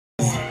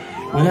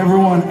When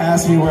everyone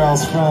asks me where I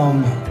was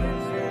from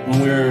when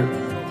we were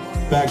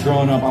back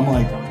growing up, I'm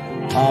like,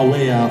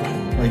 way out,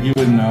 like you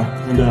wouldn't know.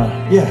 And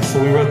yeah,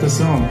 so we wrote this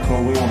song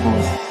called Way Out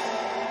Boys.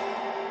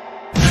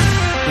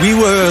 We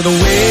were the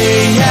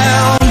Way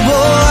Out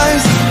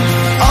Boys,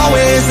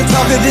 always the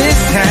talk of this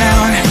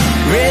town.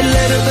 Red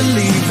letter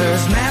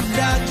believers, mapped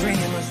out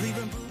dreamers,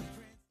 leaving blueprints.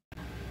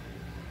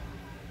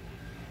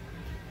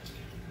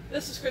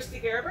 This is Kristi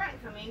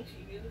Garabrandt coming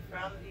to you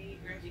from the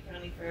Guernsey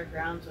County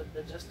Fairgrounds with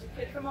the Just a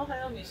Kid from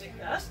Ohio Music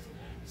Fest.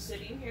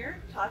 Sitting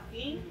here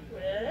talking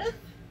with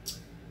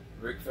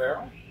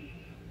Ferrell,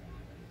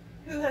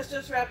 who has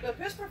just wrapped up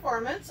his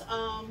performance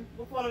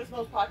with one of his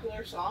most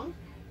popular songs,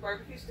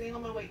 Barbecue Stain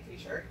on My Weight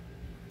t-shirt.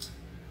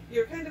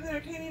 You were kind of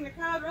entertaining the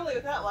crowd really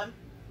with that one.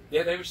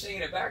 Yeah, they were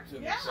singing it back to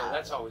me, yeah. So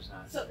that's always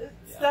nice. So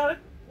is that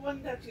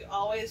one that you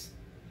always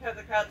have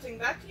the crowd sing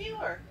back to you,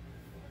 or?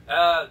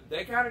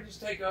 They kind of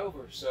just take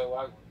over.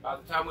 So by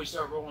the time we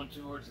start rolling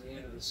towards the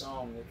end of the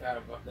song,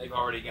 they've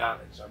already got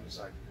it. So I'm just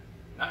like,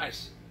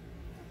 nice.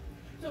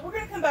 So we're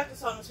going to come back to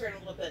songs here in a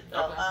little bit, Phil.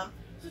 Okay.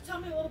 So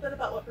tell me a little bit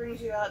about what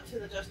brings you out to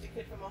the Just a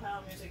Kid from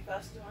Ohio Music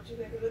Fest and what you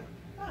think of the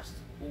fest.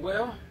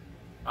 Well,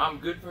 I'm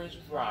good friends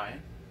with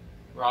Ryan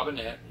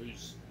Robinette,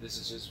 this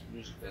is his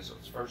music festival,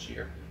 it's first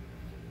year,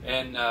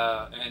 and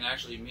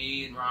actually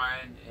me and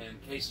Ryan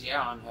and Casey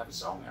Allen have a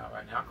song out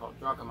right now called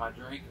 "Drunk on My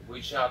Drink."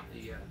 We shot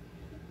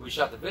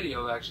the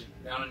video actually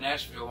down in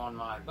Nashville on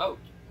my boat.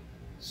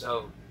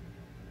 So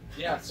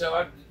yeah,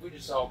 we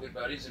just all good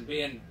buddies, and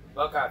being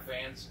Buckeye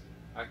fans,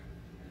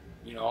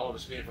 all of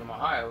us being from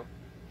Ohio,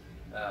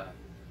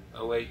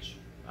 OH,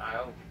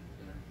 Ohio.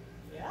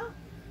 Yeah.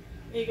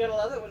 You gotta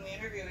love it when the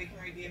interview, we can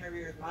read the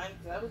interviewer's mind,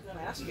 because I was going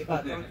to ask you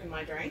about Drunk in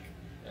My Drink.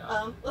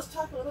 Yeah. Let's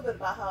talk a little bit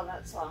about how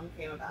that song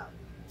came about.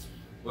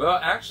 Well,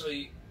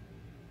 actually,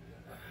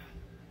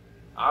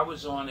 I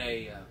was on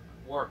a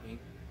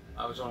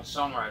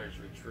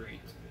songwriters retreat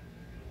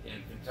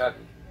in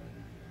Kentucky,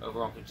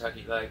 over on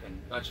Kentucky Lake,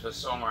 and a bunch of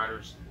us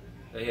songwriters,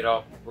 they had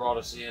all brought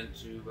us in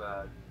to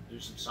do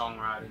some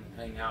songwriting and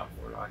hang out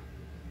for like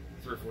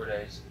 3 or 4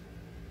 days.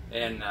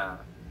 And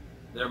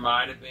there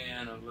might have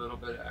been a little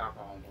bit of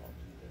alcohol involved.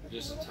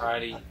 Just a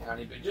tiny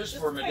bit, just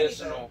for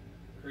medicinal,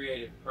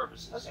 creative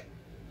purposes. Okay.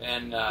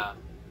 And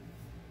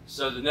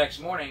so the next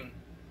morning,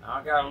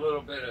 I got a little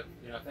bit of,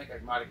 I think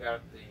I might have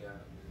got the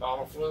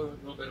bottle flu, a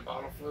little bit of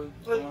bottle flu.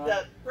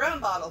 The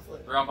brown bottle flu.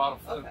 Brown bottle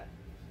flu. Okay.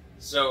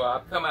 So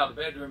I come out of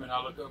the bedroom and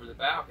I look over the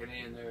balcony,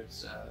 and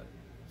there's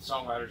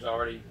songwriters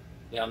already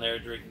down there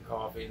drinking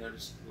coffee, and they're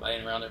just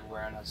laying around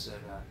everywhere. And I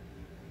said,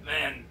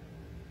 man,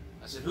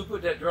 who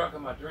put that drunk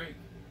on my drink?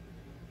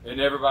 And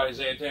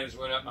everybody's antennas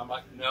went up, and I'm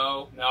like,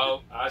 no,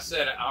 I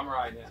said it, I'm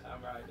writing it.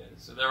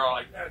 So they're all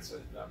like, that's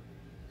it.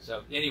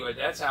 So anyway,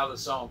 that's how the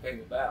song came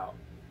about,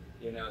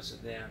 so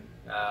then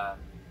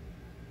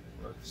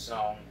wrote the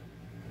song,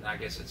 and I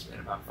guess it's been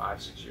about 5 or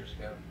 6 years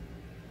ago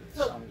that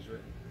the song was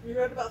written. You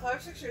wrote about 5 or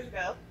 6 years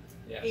ago.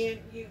 Yes. And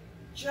you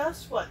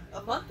just,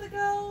 a month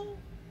ago,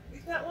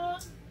 is that long,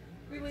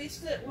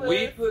 released it with...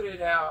 We put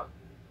it out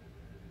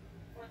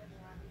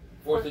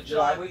 4th of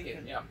July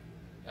weekend, yeah.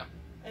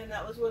 And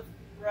that was with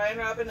Ryan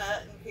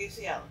Robinette and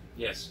Casey Allen.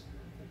 Yes.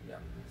 Yeah.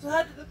 So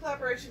how did the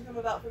collaboration come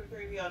about for the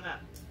three of you on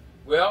that?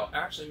 Well,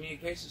 actually, me and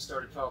Casey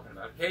started talking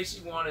about it.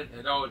 Casey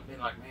had always been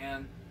like,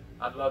 man,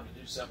 I'd love to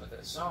do something with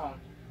that song.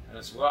 And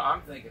I said, well,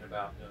 I'm thinking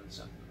about doing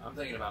something. I'm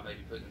thinking about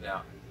maybe putting it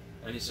out.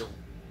 And he said,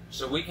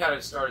 so we kind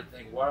of started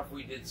thinking, what if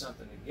we did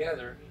something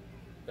together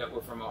that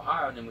were from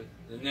Ohio? And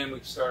then we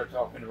started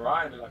talking to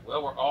Ryan and be like,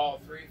 well, we're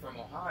all three from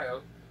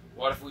Ohio.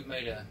 What if we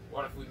made a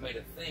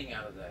thing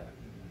out of that?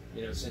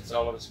 Since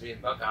all of us being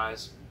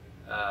Buckeyes,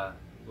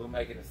 we'll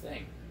make it a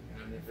thing.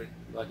 And if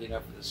lucky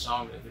enough for the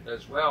song, if it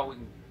does well, we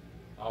can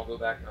all go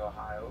back to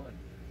Ohio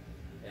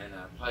and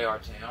play our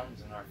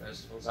towns and our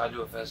festivals. I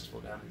do a festival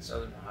down in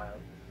Southern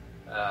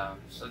Ohio.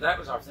 So that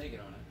was our thinking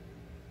on it.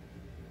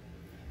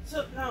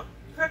 So now,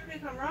 correct me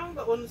if I'm wrong,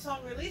 but when the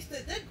song released,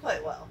 it did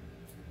quite well.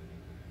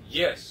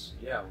 Yes,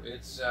 yeah.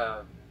 It's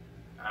I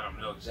don't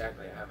know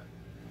exactly.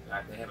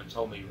 They haven't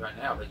told me right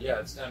now, but yeah,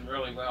 it's done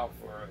really well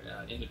for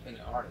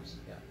independent artists.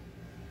 Yeah.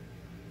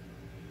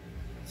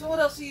 So what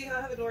else do you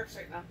have in the works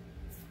right now?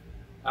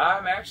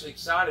 I'm actually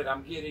excited.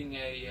 I'm getting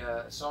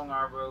a song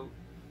I wrote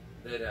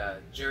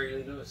that Jerry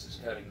Lee Lewis is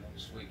cutting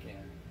next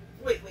weekend.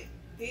 Wait.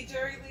 The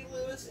Jerry Lee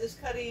Lewis is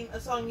cutting a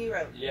song you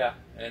wrote. Yeah,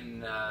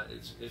 and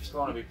it's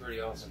going to be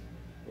pretty awesome.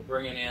 We're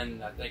bringing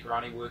in, I think,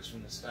 Ronnie Woods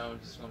from the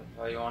Stones is going to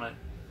play on it.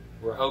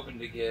 We're hoping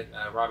to get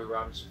Robbie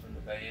Robinson from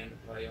the band to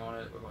play on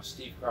it. We're going to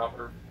Steve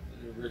Cropper,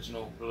 the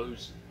original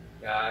blues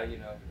guy,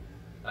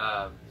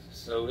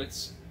 so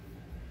it's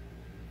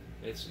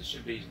going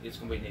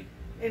to be neat.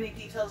 Any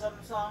details on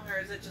the song, or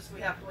is it just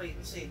we have to wait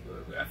and see?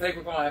 I think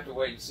we're going to have to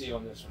wait and see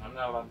on this one. I'm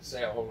not allowed to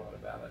say a whole lot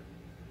about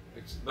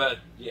it, but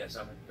yes,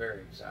 I'm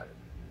very excited.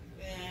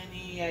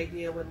 Any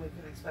idea when we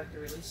can expect a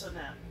release on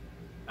that?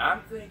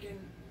 I'm thinking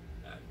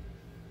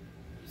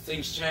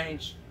things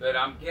change, but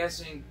I'm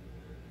guessing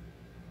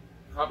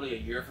probably a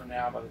year from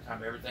now, by the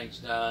time everything's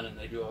done and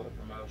they do all the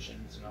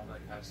promotions and all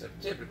that kind of stuff.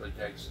 It typically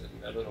takes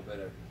a little bit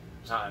of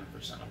time for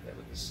something like that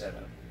with the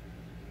setup.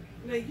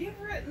 Now, you've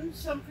written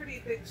some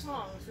pretty big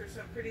songs for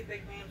some pretty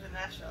big names in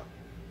Nashville.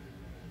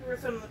 Who are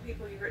some of the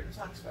people you've written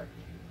songs for?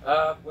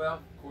 Well,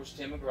 of course,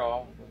 Tim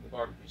McGraw with the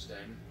Barbecue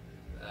Station,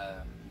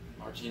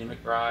 Martina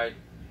McBride,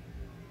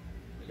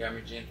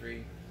 Montgomery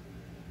Gentry.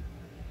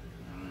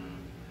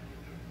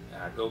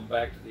 I go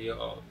back to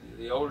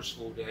the older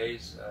school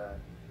days,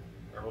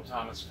 Earl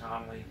Thomas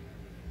Conley,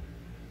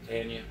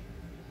 Tanya,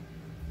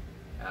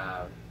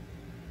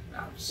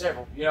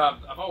 several. You know,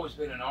 I've always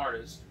been an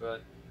artist,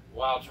 but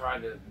while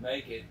trying to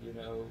make it, you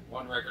know,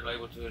 one record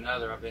label to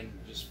another, I've been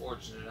just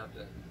fortunate enough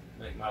to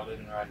make my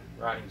living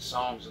writing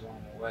songs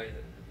along the way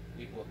that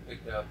people have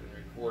picked up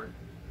and recorded.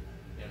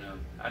 You know,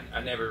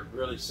 I never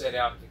really set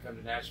out to come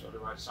to Nashville to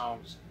write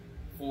songs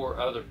for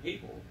other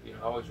people. You know,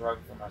 I always write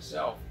for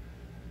myself,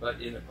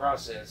 but in the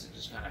process, it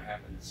just kind of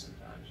happens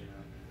sometimes, you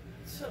know.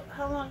 So,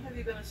 how long have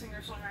you been a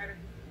singer-songwriter?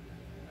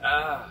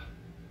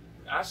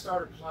 I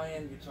started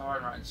playing guitar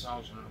and writing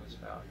songs when I was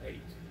about 8.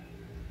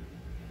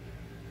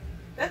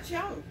 That's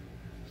young.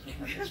 Yeah,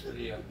 that's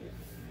pretty young. Yeah.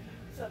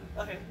 So,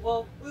 okay,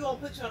 well, we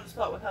won't put you on the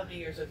spot with how many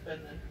years it's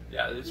been then.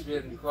 Yeah, it's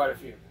been quite a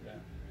few. Yeah,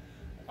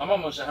 I'm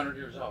almost 100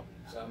 years old,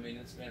 so I mean,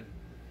 it's been.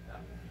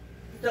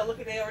 Don't look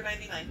a day over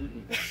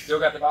 99. Still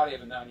got the body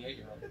of a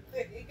 98-year-old.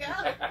 There you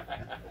go.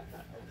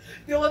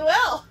 Doing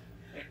well.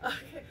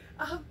 Okay.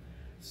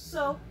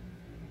 So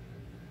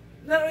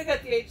now that we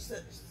got the age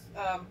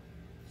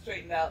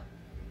straightened out,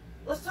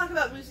 let's talk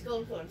about musical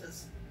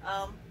influences.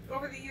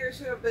 Over the years,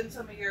 who have been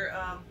some of your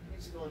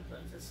musical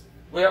influences?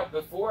 Well,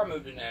 before I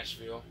moved to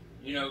Nashville,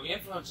 you know,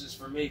 influences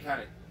for me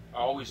kind of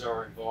always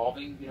are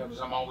evolving. You know,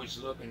 because I'm always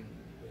looking,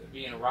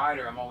 being a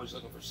writer, I'm always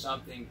looking for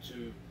something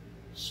to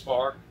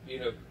spark me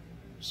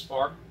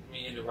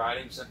into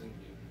writing, something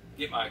to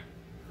get my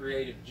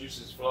creative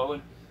juices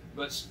flowing.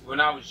 But when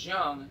I was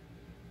young,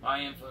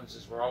 my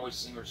influences were always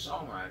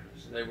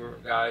singer-songwriters. They were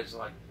guys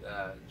like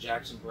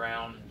Jackson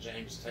Browne and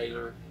James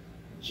Taylor,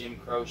 Jim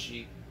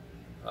Croce,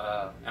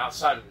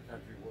 outside of the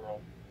country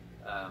world,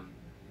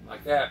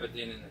 like that. But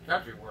then in the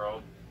country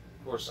world,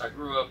 of course, I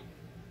grew up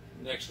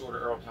next door to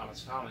Earl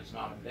Thomas Conley's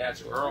mom and dad,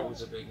 so Earl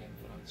was a big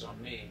influence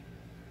on me.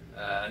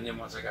 And then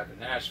once I got to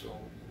Nashville,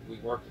 we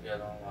worked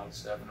together on a lot of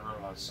stuff and wrote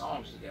a lot of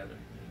songs together.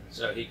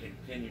 So he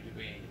continued to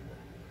be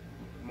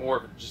more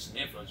of just an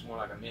influence, more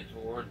like a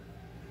mentor.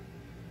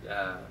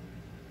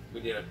 We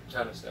did a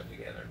ton of stuff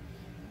together.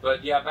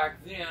 But yeah,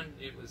 back then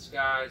it was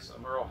guys,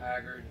 Merle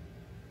Haggard.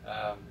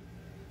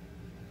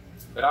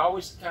 But I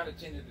always kind of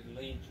tended to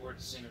lean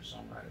towards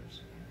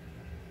singer-songwriters.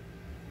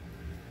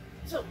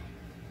 So,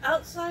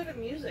 outside of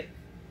music,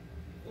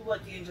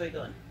 what do you enjoy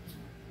doing?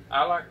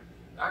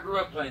 I grew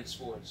up playing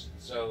sports.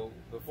 So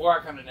before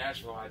I come to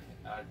Nashville, I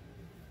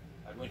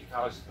went to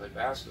college to play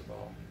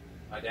basketball.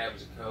 My dad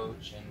was a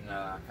coach, and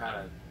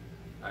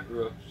I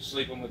grew up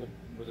sleeping with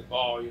a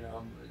ball. You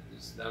know,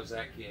 that was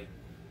that kid,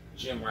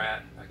 gym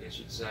rat, I guess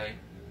you'd say.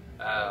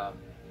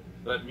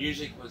 But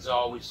music was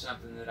always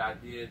something that I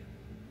did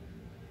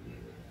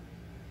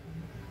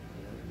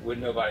when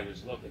nobody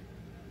was looking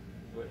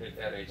at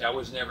that age. I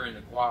was never in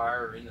the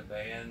choir or in the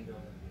band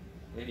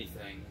or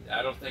anything.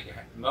 I don't think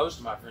most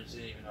of my friends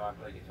didn't even know I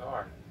played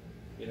guitar.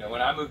 You know,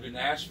 when I moved to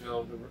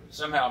Nashville,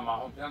 somehow in my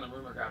hometown, the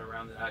rumor got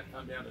around that I'd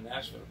come down to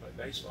Nashville to play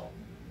baseball.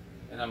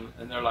 And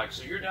they're like,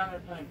 "So you're down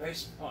there playing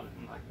baseball?" And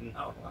I'm like,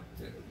 "No,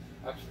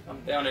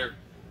 I'm down there,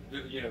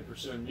 you know,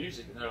 pursuing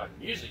music." And they're like,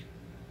 "Music?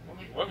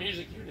 What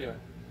music you doing?"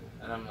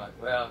 And I'm like,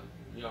 "Well,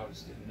 you all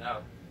just didn't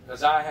know."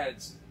 Because I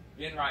had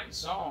been writing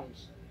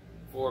songs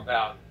for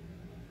about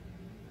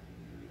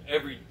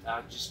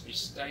I'd just be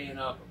staying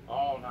up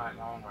all night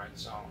long writing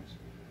songs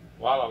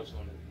while I was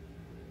going to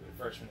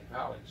freshman in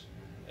college.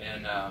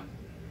 And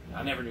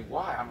I never knew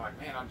why. I'm like,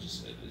 man, it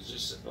was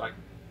just like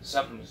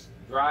something was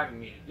driving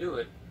me to do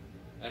it.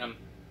 And I'm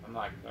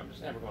like, I'm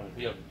just never going to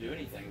be able to do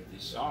anything with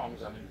these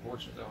songs. I'm in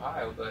Portsmouth,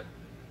 Ohio, but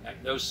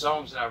those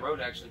songs that I wrote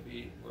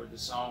actually were the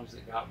songs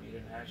that got me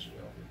to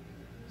Nashville.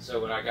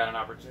 So when I got an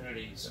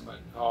opportunity,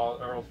 somebody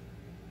called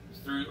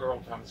through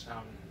Earl Thomas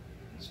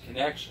Conley's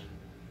connection,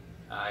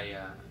 I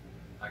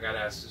got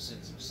asked to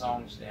send some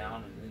songs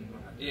down, and then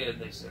when I did,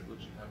 they said, "Would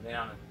you come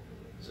down?" And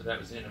so that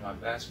was the end of my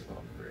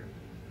basketball career.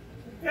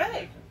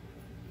 Okay.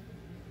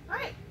 All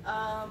right.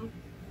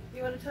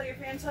 You want to tell your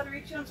fans how to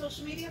reach you on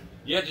social media?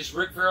 Yeah, just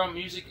Rick Ferrell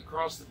Music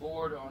across the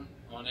board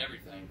on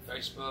everything.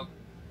 Facebook,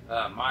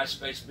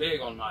 MySpace, big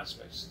on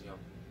MySpace still.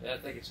 Yeah, I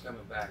think it's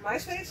coming back.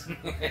 MySpace?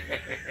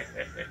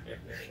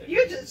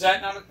 Is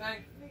that not a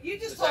thing? You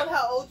just told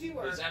how old you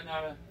were. Is that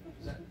not a...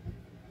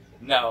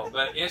 No,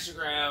 but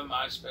Instagram,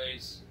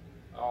 MySpace,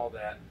 all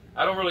that.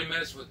 I don't really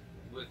mess with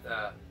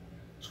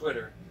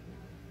Twitter,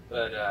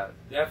 but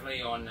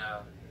definitely on,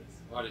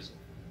 what is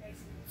it?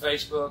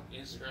 Facebook,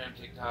 Instagram,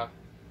 TikTok.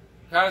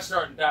 Kind of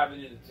starting diving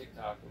into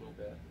TikTok a little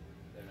bit.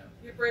 You know.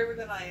 You're braver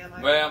than I am.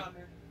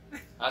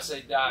 I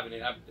say diving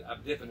in.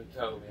 I'm dipping a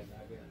toe in,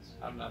 I guess.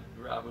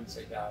 I wouldn't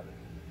say diving.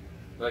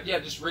 But yeah,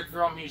 just Rick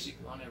Ferrell music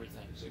on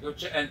everything. So go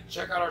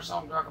check out our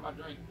song "Dark on My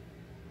Drink."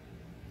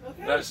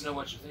 Okay. Let us know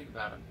what you think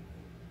about it.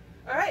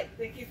 All right.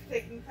 Thank you for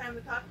taking the time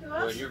to talk to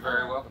us. Well, you're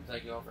very welcome.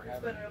 Thank you all for It's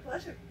having been me. a real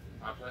pleasure.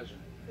 My pleasure.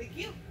 Thank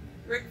you.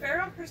 Rick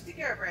Ferrell, Kristi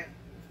Garabrandt.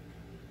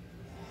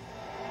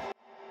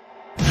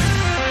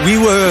 We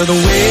were the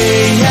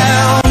way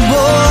out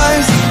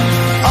boys,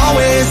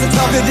 always the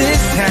talk of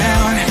this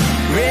town.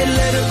 Red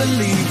letter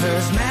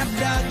believers, map